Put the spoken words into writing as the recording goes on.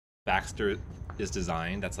Baxter is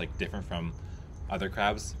designed that's like different from other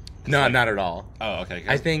crabs? No, like, not at all. Oh, okay.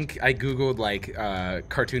 I think I googled like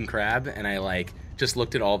cartoon crab, and I like just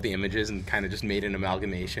looked at all of the images and kind of just made an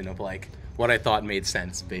amalgamation of like what I thought made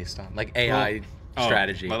sense based on like AI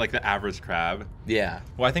strategy. But like the average crab. Yeah.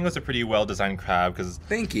 Well, I think it was a pretty well designed crab because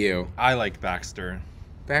Thank you. I like Baxter.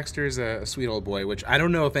 Baxter's a sweet old boy, which I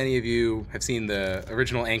don't know if any of you have seen the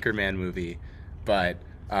original Anchorman movie, but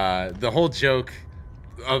the whole joke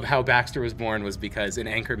of how Baxter was born was because in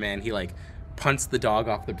Anchorman he like punts the dog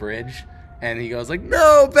off the bridge and he goes like,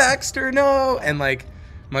 "No, Baxter, no!" And like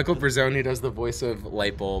Michael Brazzone, who does the voice of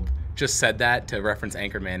Lightbulb, just said that to reference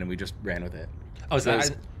Anchorman, and we just ran with it. Oh, so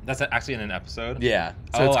that's actually in an episode? Yeah.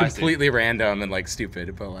 So it's completely random and like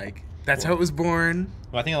stupid, but like that's how it was born.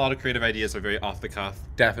 Well, I think a lot of creative ideas are very off the cuff.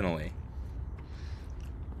 Definitely.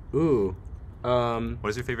 Ooh. What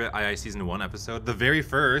is your favorite II Season 1 episode? The very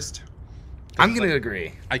first. I'm going to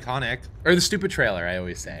agree. Iconic. Or the stupid trailer, I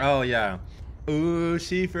always say. Oh, yeah. Ooh,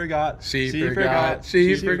 she forgot. She forgot.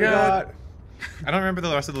 She forgot. I don't remember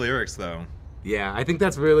the rest of the lyrics, though. Yeah, I think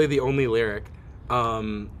that's really the only lyric.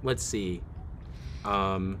 Let's see.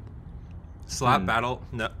 Slap battle?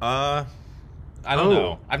 No. I don't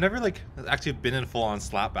know. I've never like actually been in full on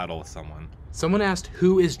slap battle with someone. Someone asked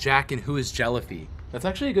who is Jack and who is Jellify. That's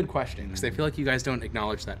actually a good question because I feel like you guys don't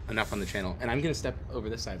acknowledge that enough on the channel. And I'm gonna step over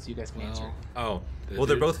this side so you guys can answer. Oh, well,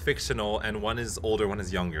 they're both fictional, and one is older, one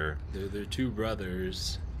is younger. They're two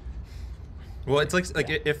brothers. Well, it's like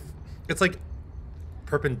if it's like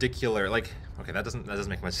perpendicular. Like, okay, that doesn't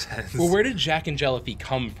make much sense. Well, where did Jack and Jellify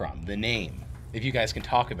come from? The name, if you guys can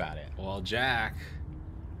talk about it. Well, Jack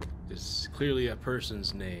is clearly a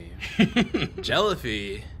person's name.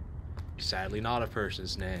 Jellify, sadly not a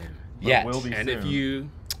person's name. Yeah. And if you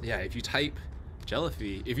type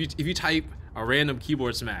Jellify, if you type a random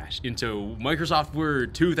keyboard smash into Microsoft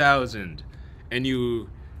Word 2000 and you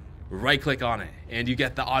right click on it and you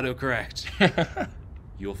get the autocorrect,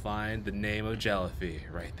 you'll find the name of Jellify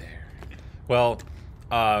right there. Well,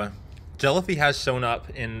 Jellify has shown up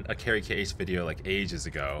in a Carrie Case video like ages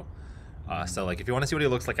ago. So like if you want to see what he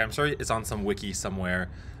looks like, I'm sure it's on some wiki somewhere,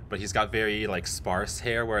 but he's got very like sparse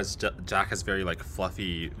hair, whereas Jack has very like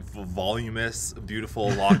fluffy, voluminous, beautiful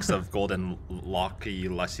locks of golden locky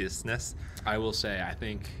lusciousness. I will say, I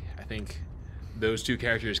think those two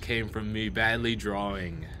characters came from me badly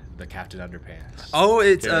drawing the Captain Underpants. Oh,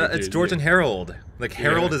 it's George and Harold. Like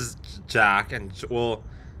Harold is Jack, and well.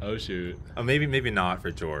 Oh shoot. Maybe not for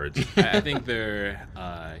George. I think they're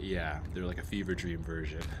like a fever dream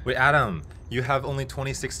version. Wait, Adam, you have only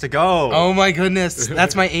 26 to go. Oh my goodness,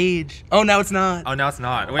 that's my age. Oh, now it's not. Oh, now it's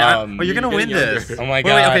not. Wait, you're gonna win this. Oh my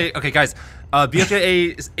god. Wait, okay, guys.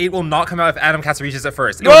 BFJ 8 will not come out if Adam Cats reaches it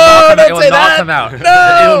first. It No, will don't say not that. come out. No!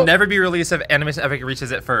 It will never be released if AnimationEpic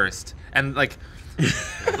reaches it first. And like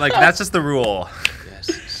that's just the rule.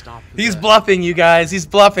 Yes, stop. He's bluffing, you guys. He's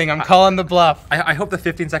bluffing. I'm calling the bluff. I hope the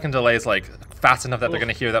 15-second delay is like fast enough that they're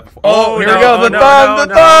gonna hear that before. Oh, here we go. The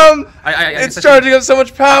thumb. It's charging up so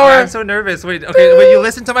much power. I'm so nervous. Wait, you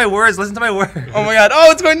listen to my words. Listen to my words. Oh my god.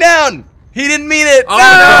 Oh, it's going down. He didn't mean it.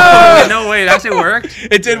 Oh no! Wait, it actually worked.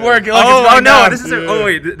 It did work. Look, Oh no! down.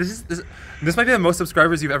 This might be the most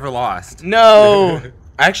subscribers you've ever lost. No.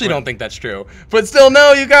 I actually don't think that's true. But still,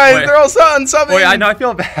 no, you guys, they're all unsubbing. Wait, I know, I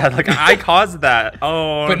feel bad. Like, I caused that.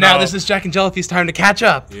 Oh, But now this is Jack and Jellify's time to catch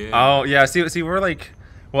up. Yeah. Oh, yeah. See, we're like,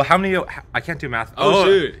 well, how many? I can't do math. Oh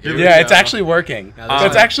shoot. Yeah, it's actually working.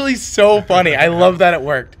 That's actually so funny. I love that it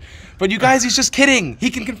worked. But you guys, he's just kidding. He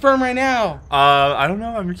can confirm right now. I don't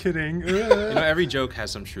know. I'm kidding. You know, every joke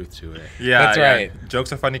has some truth to it. Yeah, That's right.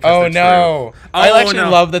 Jokes are funny. Oh no! True. I actually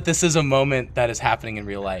love that this is a moment that is happening in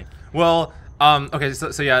real life. Well. Okay,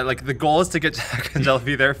 so yeah, like the goal is to get Jack and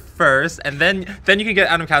Jellify there first, and then you can get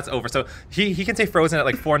Adam Katz over. So he can say Frozen at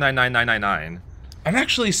like 499,999. I'm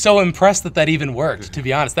actually so impressed that even worked. To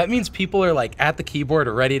be honest, that means people are like at the keyboard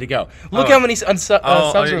or ready to go. Look how many subs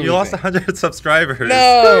you lost 100 subscribers.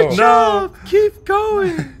 No, keep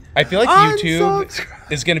going. I feel like YouTube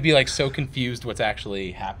is gonna be like so confused what's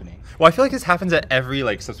actually happening. Well, I feel like this happens at every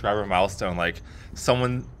like subscriber milestone. Like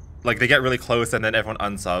someone, like they get really close and then everyone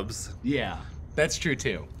unsubs. Yeah. That's true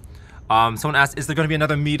too. Someone asked, is there going to be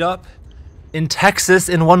another meetup in Texas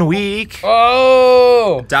in 1 week?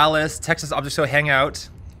 Oh! Dallas, Texas Object Show Hangout.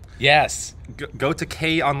 Yes. Go to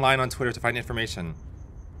K Online on Twitter to find information.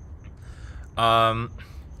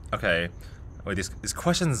 Okay. Wait, these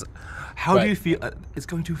questions. How do you feel? It's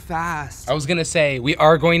going too fast. I was gonna say we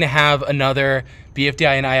are going to have another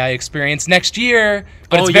BFDI and II experience next year,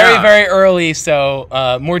 but it's very early,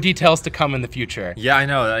 so more details to come in the future. Yeah, I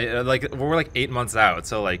know. Like we're like 8 months out,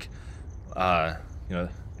 so like, you know,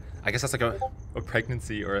 I guess that's like a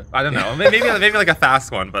pregnancy or I don't know. Maybe like a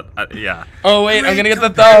fast one, but yeah. Oh wait, I'm gonna get the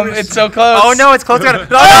thumb. It's so close. Oh no, it's close.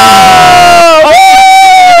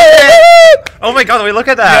 Oh my god, wait, look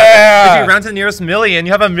at that. Yeah. If you round to the nearest million,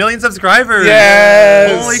 you have 1 million subscribers.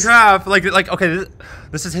 Yes. Holy crap. Like okay,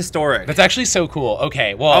 this is historic. That's actually so cool.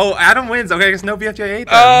 Okay, well. Oh, Adam wins. Okay, I guess no BFGI 8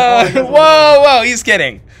 then. Whoa, he's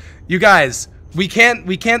kidding. You guys, we can't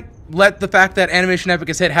let the fact that AnimationEpic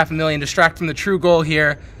has hit 500,000 distract from the true goal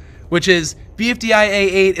here, which is BFDI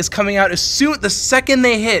A8 is coming out as soon the second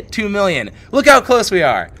they hit 2 million. Look how close we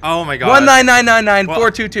are. Oh my god. 19999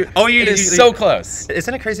 422. Oh, it is so close.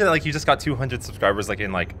 Isn't it crazy that like you just got 200 subscribers like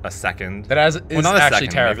in like a second? That is not a actually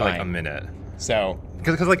second, terrifying. maybe like a minute. So,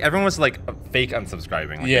 because like everyone was like fake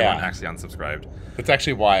unsubscribing. Like, yeah. They weren't actually unsubscribed. it's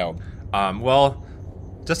actually wild. Well,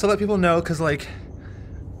 just to let people know, because like,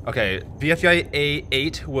 okay, BFGI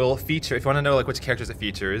A8 will feature. If you want to know like which characters it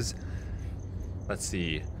features, let's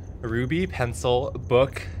see. Ruby, Pencil,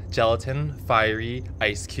 Book, Gelatin, Fiery,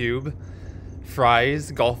 Ice Cube,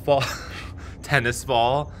 Fries, Golf Ball, Tennis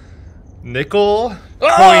Ball, Nickel,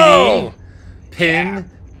 Coiny, Pin. Yeah.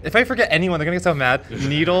 If I forget anyone, they're gonna get so mad.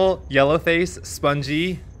 Needle, Yellowface,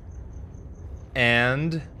 Spongy,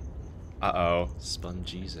 and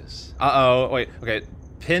Spongeesus. Wait. Okay.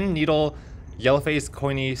 Pin, Needle, Yellowface,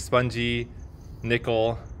 Coiny, Spongy,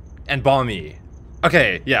 Nickel, and Balmy.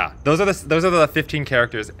 Okay, yeah, those are the 15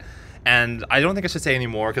 characters, and I don't think I should say any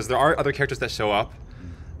more because there are other characters that show up,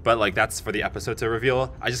 but like that's for the episode to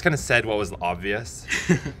reveal. I just kind of said what was obvious.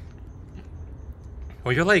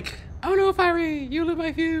 Well, you're like, oh no, Fiery, you lit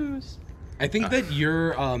my fuse. I think that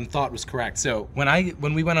your thought was correct. So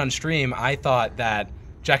when we went on stream, I thought that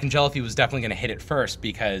Jacknjellify was definitely going to hit it first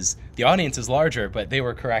because the audience is larger, but they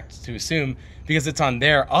were correct to assume because it's on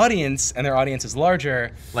their audience and their audience is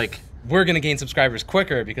larger. like. We're going to gain subscribers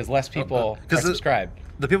quicker because less people are subscribed.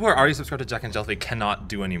 The people who are already subscribed to Jacknjellify cannot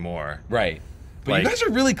do anymore. Right. But like, you guys are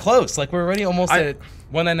really close. Like, we're already almost at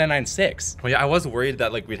 19996. Well, yeah, I was worried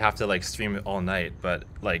that like we'd have to like stream it all night, but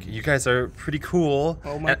like you guys are pretty cool.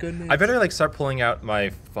 Oh my goodness. I better like start pulling out my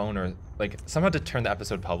phone or like somehow to turn the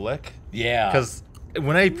episode public. Yeah. Because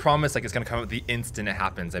when I promise like it's going to come out the instant it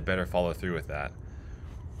happens, I better follow through with that.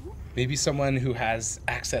 Maybe someone who has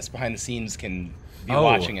access behind the scenes can be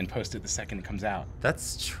watching and post it the second it comes out.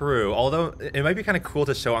 That's true. Although it might be kind of cool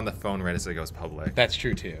to show on the phone right as it goes public. That's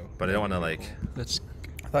true too. But I don't want to like. I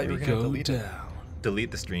thought you were going to delete it.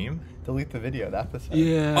 Delete the stream. Delete the video, the episode.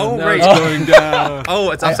 Yeah. Oh now right. it's going down.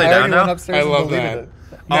 Oh, it's upside I down already now. went upstairs I and love deleted that. it.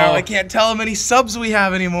 Now Oh. I can't tell how many subs we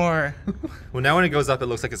have anymore. Well, now when it goes up, it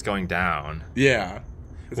looks like it's going down. Yeah.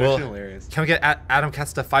 It's Well, actually hilarious. Can we get Adam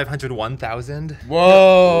Katz to 501,000?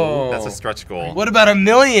 Whoa. That's a stretch goal. What about 1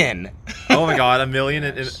 million? Oh my god, 1 million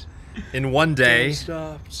in one day.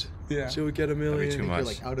 Stopped. Yeah. Should we get 1 That'd be million? too You're much.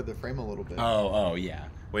 like out of the frame a little bit. Oh, yeah.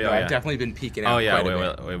 Wait, No, oh, I've yeah. definitely been peeking out Oh yeah, quite a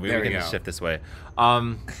bit. wait. There We we can go. shift this way. I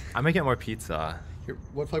might get more pizza. Here,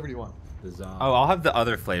 what flavor do you want? Oh, I'll have the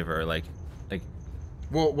other flavor, like.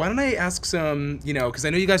 Well, why don't I ask some, because I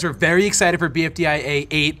know you guys are very excited for BFDI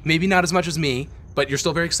A8, maybe not as much as me, but you're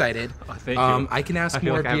still very excited. Oh, thank you. I can ask I feel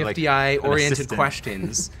more like I have, like, BFDI-oriented assistant.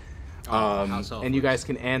 questions, how and you guys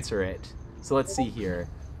can answer it. So let's see here.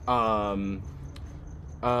 A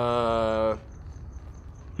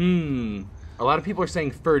lot of people are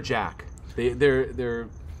saying for Jack. They're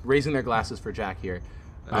raising their glasses for Jack here.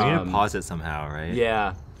 I need to pause it somehow, right?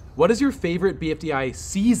 Yeah. What is your favorite BFDI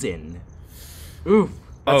season? Oof,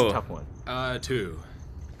 that's Oh. a tough one. 2.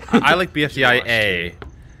 I like BFDI A.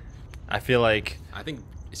 I feel like. I think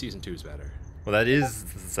season 2 is better. Well, that is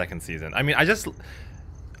the second season. I mean, I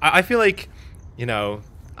feel like,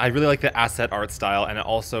 I really like the asset art style, and it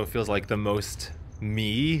also feels like the most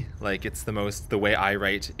me. Like it's the way I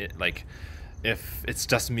write it. Like, if it's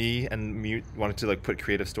just me and me wanting to like put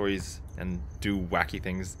creative stories and do wacky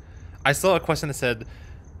things. I saw a question that said,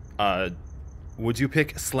 would you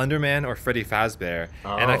pick Slenderman or Freddy Fazbear?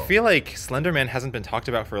 And I Oh. feel like Slenderman hasn't been talked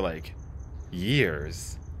about for like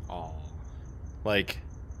years. Oh. Like,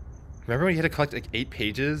 remember when you had to collect like 8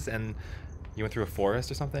 pages and you went through a forest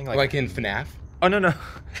or something? Like in FNAF? Oh no,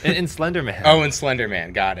 in Slenderman. Oh, in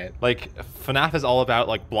Slenderman, got it. Like FNAF is all about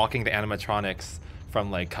like blocking the animatronics from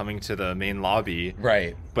like coming to the main lobby.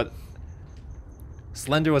 Right. But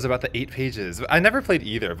Slender was about the 8 pages. I never played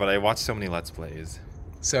either, but I watched so many Let's Plays.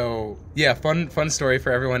 So yeah, fun story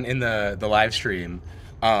for everyone in the live stream.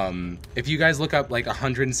 If you guys look up like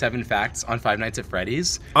 107 facts on Five Nights at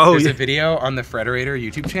Freddy's, there's a video on the Frederator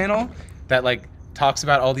YouTube channel that like talks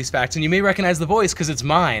about all these facts, and you may recognize the voice because it's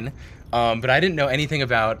mine. But I didn't know anything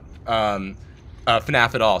about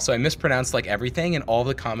FNAF at all. So I mispronounced like everything, and all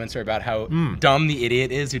the comments are about how dumb the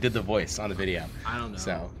idiot is who did the voice on the video. I don't know.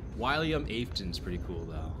 So William Afton's pretty cool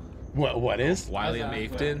though. what is William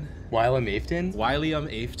Afton. William Afton? William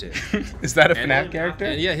Afton. Is that a And- FNAF character?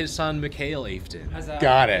 And yeah, his son Mikhail Afton.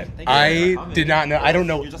 Got it. I did not know. I don't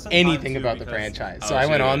know anything about the franchise, so I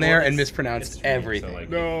went on there and mispronounced everything.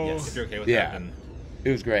 No. Yes, if you're okay with Yeah. that, then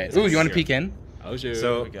It was great. Ooh, you want to peek in? Oh, sure.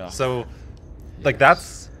 so like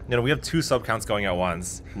that's we have 2 sub counts going at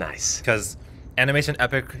once Nice. because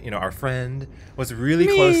AnimationEpic, our friend, was really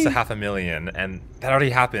close to 500,000, and that already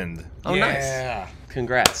happened. Oh, Yeah. nice.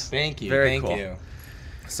 Congrats. Thank you. Very Thank cool. you.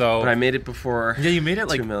 So But I made it before. yeah, you made it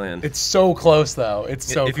like 2 million. It's so close, though.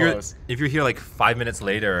 It's so if close. you're here like 5 minutes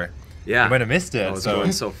later, Yeah. you might have missed it. Oh, it's so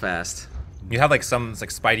going so fast. you have like some like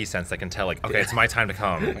spidey sense that can tell like, okay, it's my time to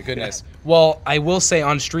come. My goodness. Well, I will say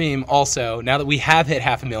on stream also, now that we have hit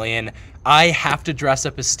 500,000, I have to dress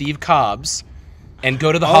up as Steve Cobbs and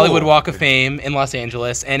go to the Hollywood Walk of Fame in Los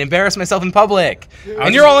Angeles and embarrass myself in public.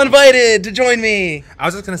 And you're all invited to join me. I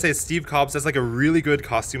was just gonna say Steve Cobbs has like a really good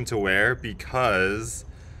costume to wear because,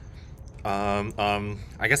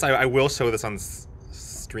 I guess I will show this on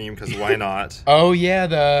stream because why not? Oh yeah,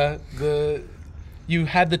 the you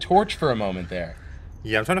had the torch for a moment there.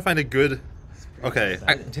 Yeah, I'm trying to find a good. Okay,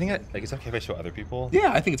 do you think like it's okay if I show other people?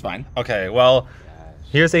 Yeah, I think it's fine. Okay, well,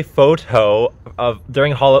 here's a photo of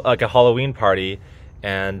during like a Halloween party,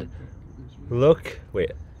 and look,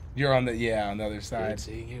 wait, You're on the other side.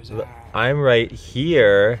 I'm right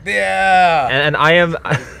here, Yeah. and I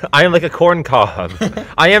am like a corn cob.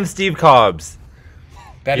 I am Steve Cobbs.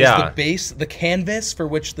 That is yeah. the base, the canvas for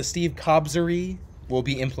which the Steve Cobbsery will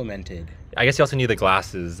be implemented. I guess you also need the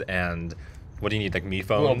glasses and what do you need, like me A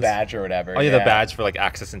phones? little badge or whatever. Oh yeah, the badge for like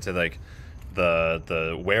access into like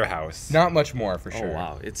the warehouse. Not much more for sure. Oh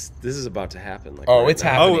wow, this is about to happen. Like, Oh, right it's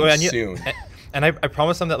now. happening and soon. And I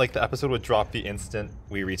promised them that like the episode would drop the instant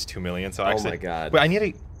we reached 2 million. So actually, my God.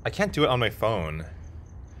 Wait, I can't do it on my phone.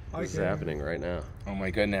 This is happening right now. Oh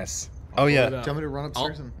my goodness. Oh yeah. Do you want me to run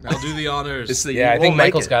upstairs and... I'll do the honors. Yeah, I think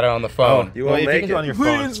Michael's got it on the phone. You Well, won't if you make can do it on it. your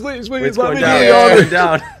phone. please, Wait, it's let going me down. do the It's honors. going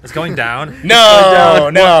down. It's going down. No,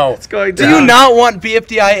 no. It's going Do down. you not want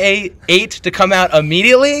BFDI 8 to come out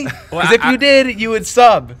immediately? Well, Because if you did, you would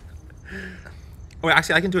sub. Wait,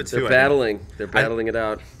 actually, I can do it too. They're I think. battling. They're battling it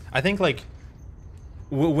out. I think like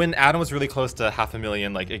when Adam was really close to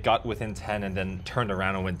 500,000, like it got within 10 and then turned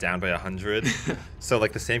around and went down by 100. So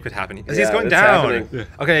like the same could happen. Because he's Yeah, going it's down. happening.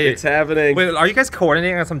 Okay. It's happening. Wait, are you guys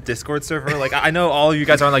coordinating on some Discord server? Like I know all of you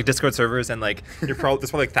guys are on like Discord servers and like there's probably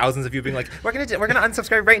like thousands of you being like, we're gonna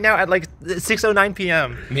unsubscribe right now at like 6:09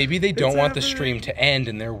 p.m. Maybe they don't want the stream to end,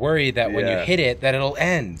 and they're worried that when you Yeah. hit it, that it'll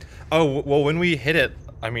end. Oh well, when we hit it,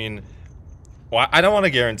 I mean, well, I don't want to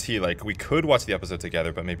guarantee like we could watch the episode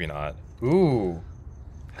together, but maybe not. Ooh.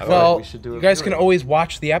 How Well, we should do you it guys can viewing. always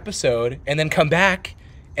watch the episode and then come back,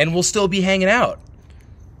 and we'll still be hanging out.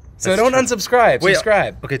 So That's don't true. unsubscribe. Wait,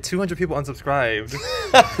 Subscribe. Okay, 200 people unsubscribed.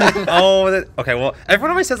 Okay. Well,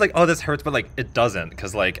 everyone always says like, "Oh, this hurts," but like it doesn't,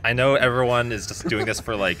 because like I know everyone is just doing this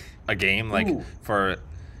for like a game, like Ooh. for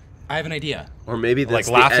I have an idea. Or maybe that's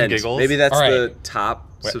Like laughs the and end. giggles? Maybe that's All right. the top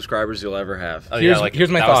Wait. subscribers you'll ever have. oh, Here's- yeah, like here's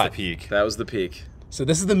my that thought. was the peak. That was the peak. So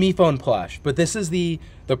this is the Me Phone plush, but this is the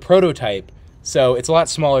prototype. So it's a lot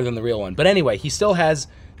smaller than the real one. But anyway, he still has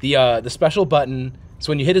the special button.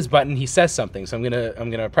 So when you hit his button, he says something. So I'm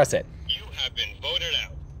gonna press it. You have been voted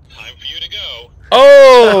out. Time for you to go.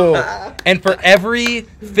 Oh! And for every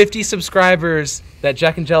 50 subscribers that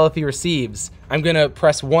Jacknjellify receives, I'm gonna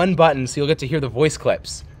press one button so you'll get to hear the voice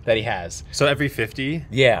clips that he has. So every 50.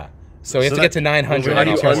 Yeah. So you have So to get that- to 900 How How and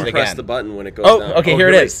do I'll you press it unpress again. the button when it goes Oh, down? okay, here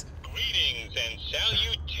it you're is. Greetings and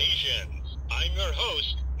salutations. I'm your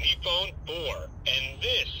host, MePhone 4, and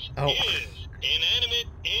this is Inanimate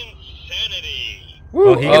Insanity.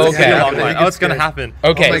 Woo, Oh, he gets okay. to see a long He line. gets Oh, it's gonna scared. happen.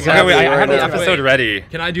 Okay. Oh my so- God. Okay, wait, I have the Right now. episode ready.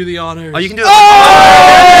 Can I do the honors? Oh, you can do it. Oh!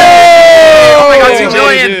 Oh my God, Oh, 2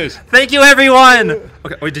 million! dude. Thank you, everyone.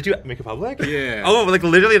 Okay, wait, did you make it public? Yeah. Oh, like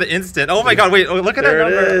literally the instant. Oh my God, wait, look at There that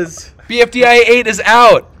it number. is. BFDI 8 is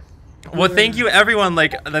out. Well, thank you, everyone.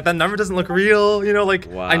 Like that number doesn't look real. You know,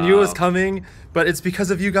 like I knew it was Wow. coming, but it's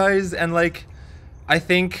because of you guys. And like, I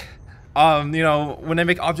think, when I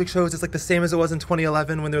make object shows, it's like the same as it was in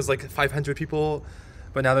 2011 when there was like 500 people,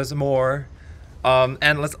 but now there's more. And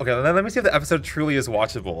let me see if the episode truly is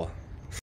watchable.